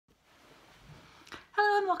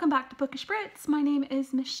welcome back to Bookish Brits. My name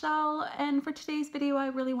is Michelle, and for today's video I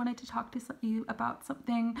really wanted to talk to you about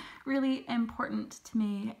something really important to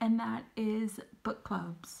me, and that is book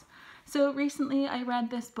clubs. So recently I read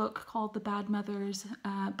this book called The Bad Mothers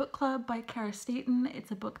Book Club by Keris Stainton.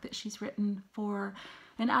 It's a book that she's written for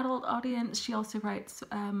an adult audience. She also writes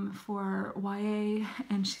for YA,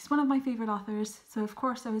 and she's one of my favorite authors, so of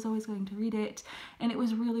course I was always going to read it, and it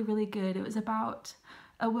was really, really good. It was about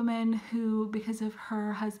a woman who, because of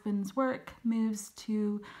her husband's work, moves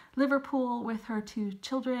to Liverpool with her 2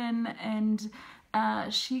 children, and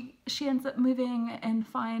she ends up moving and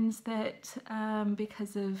finds that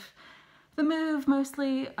because of the move,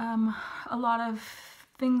 mostly a lot of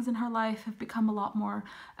things in her life have become a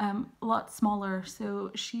lot smaller.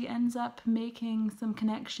 So she ends up making some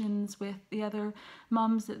connections with the other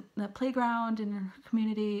mums at the playground in her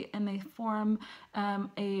community, and they form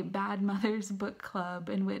a Bad Mothers book club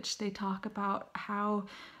in which they talk about how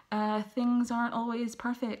things aren't always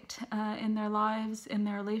perfect in their lives, in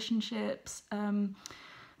their relationships,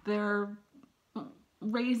 their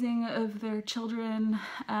raising of their children.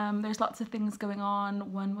 There's lots of things going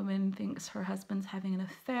on. One woman thinks her husband's having an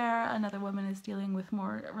affair, another woman is dealing with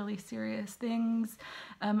more really serious things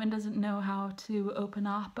and doesn't know how to open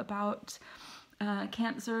up about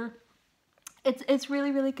cancer. It's really,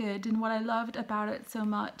 really good, and what I loved about it so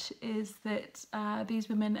much is that these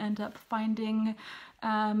women end up finding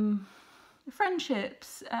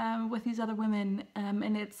friendships with these other women,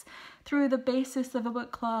 and it's through the basis of a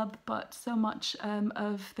book club, but so much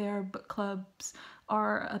of their book clubs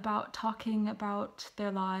are about talking about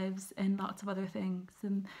their lives and lots of other things,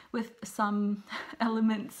 and with some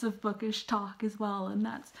elements of bookish talk as well, and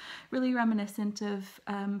that's really reminiscent of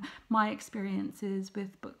my experiences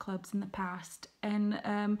with book clubs in the past.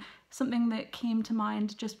 And something that came to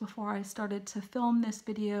mind just before I started to film this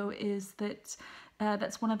video is that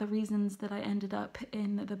that's one of the reasons that I ended up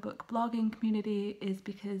in the book blogging community, is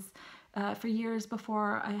because for years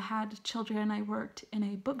before I had children, I worked in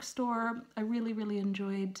a bookstore. I really, really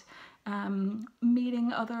enjoyed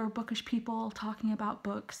meeting other bookish people, talking about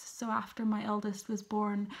books. So after my eldest was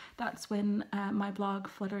born, that's when my blog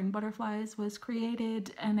Fluttering Butterflies was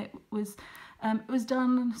created, and it was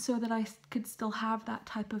done so that I could still have that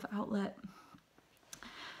type of outlet.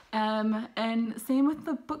 And same with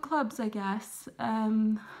the book clubs, I guess.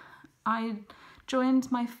 I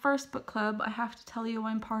joined my first book club. I have to tell you,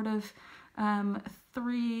 I'm part of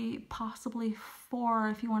 3, possibly 4,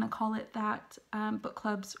 if you want to call it that, book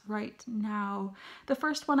clubs right now. The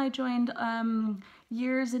first one I joined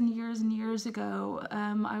years and years and years ago.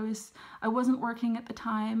 I wasn't working at the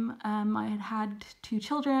time. I had 2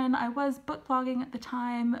 children. I was book blogging at the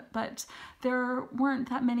time, but there weren't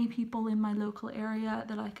that many people in my local area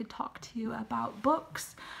that I could talk to about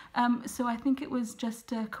books. So I think it was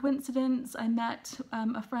just a coincidence. I met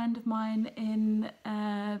a friend of mine in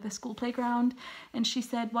the school playground, and she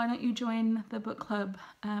said, "Why don't you join the book club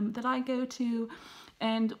that I go to?"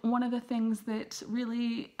 And one of the things that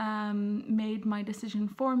really made my decision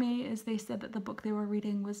for me is they said that the book they were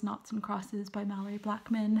reading was Noughts and Crosses by Mallory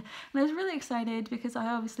Blackman. And I was really excited because I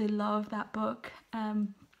obviously love that book.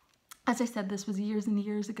 As I said, this was years and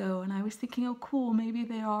years ago, and I was thinking, oh cool, maybe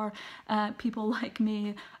there are people like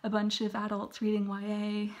me, a bunch of adults reading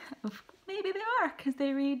YA. Maybe they are, because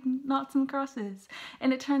they read Noughts and Crosses.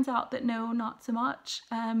 And it turns out that no, not so much.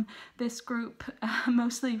 This group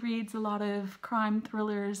mostly reads a lot of crime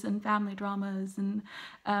thrillers and family dramas, and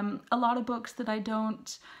a lot of books that I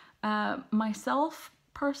don't myself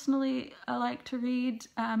personally like to read,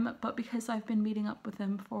 but because I've been meeting up with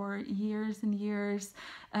them for years and years,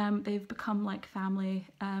 they've become like family.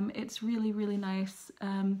 It's really, really nice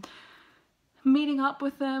meeting up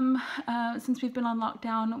with them. Since we've been on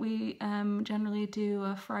lockdown, we generally do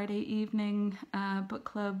a Friday evening book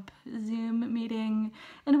club Zoom meeting,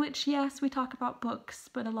 in which, yes, we talk about books,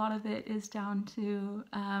 but a lot of it is down to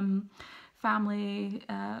family,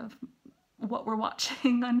 what we're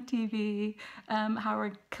watching on TV, how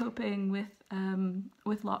we're coping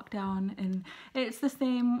with lockdown. And it's the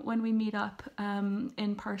same when we meet up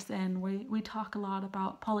in person. We talk a lot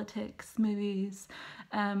about politics, movies,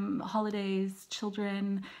 holidays,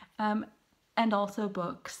 children, and also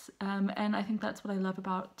books. And I think that's what I love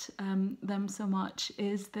about them so much,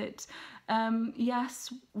 is that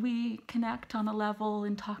yes, we connect on a level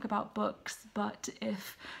and talk about books, but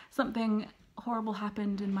if something horrible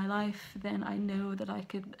happened in my life, then I know that I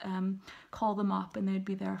could call them up and they'd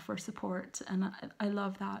be there for support, and I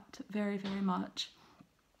love that very, very much.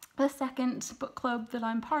 The second book club that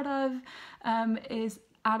I'm part of is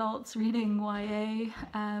adults reading YA.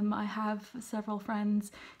 I have several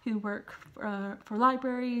friends who work for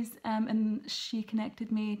libraries, and she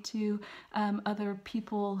connected me to other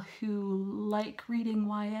people who like reading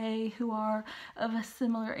YA, who are of a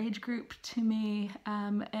similar age group to me.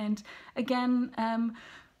 And again,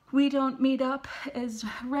 we don't meet up as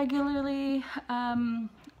regularly,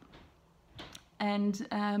 and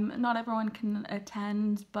not everyone can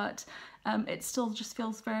attend, but it still just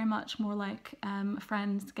feels very much more like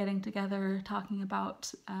friends getting together, talking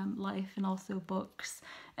about life and also books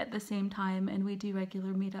at the same time. And we do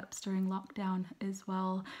regular meetups during lockdown as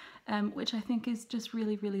well, which I think is just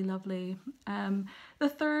really, really lovely. The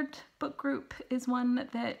third book group is one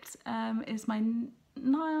that is my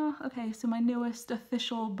my newest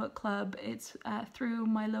official book club. It's through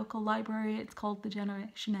my local library. It's called the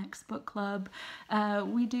Generation X Book Club.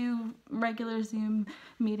 We do regular Zoom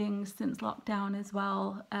meetings since lockdown as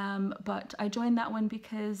well, but I joined that one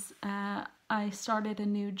because I started a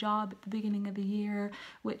new job at the beginning of the year,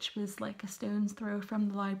 which was like a stone's throw from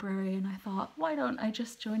the library, and I thought, why don't I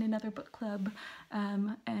just join another book club,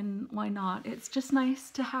 and why not? It's just nice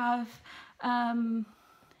to have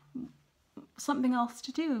something else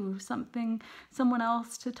to do, someone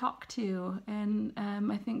else to talk to. And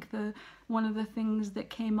I think one of the things that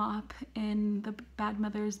came up in the Bad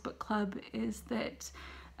Mothers book club is that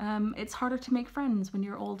it's harder to make friends when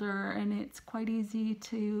you're older, and it's quite easy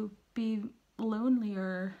to be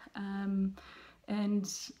lonelier,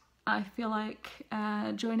 and I feel like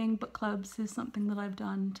joining book clubs is something that I've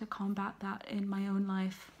done to combat that in my own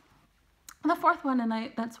life. The fourth one,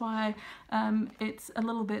 and that's why it's a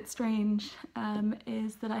little bit strange,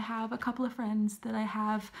 is that I have a couple of friends that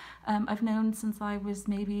I've known since I was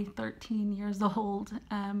maybe 13 years old.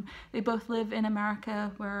 They both live in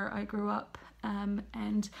America, where I grew up,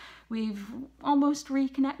 and we've almost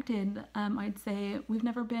reconnected. I'd say we've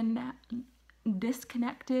never been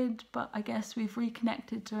disconnected, but I guess we've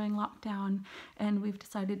reconnected during lockdown, and we've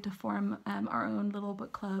decided to form our own little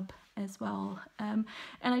book club as well. And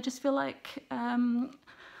I just feel like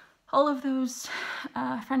all of those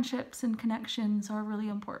friendships and connections are really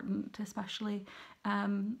important, especially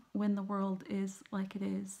when the world is like it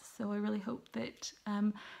is. So I really hope that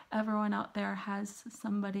everyone out there has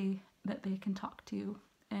somebody that they can talk to.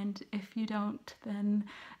 And if you don't, then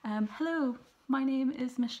hello, my name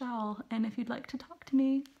is Michelle, and if you'd like to talk to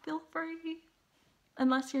me, feel free.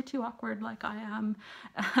 Unless you're too awkward like I am,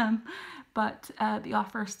 but the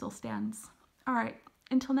offer still stands. All right,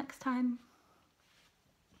 until next time.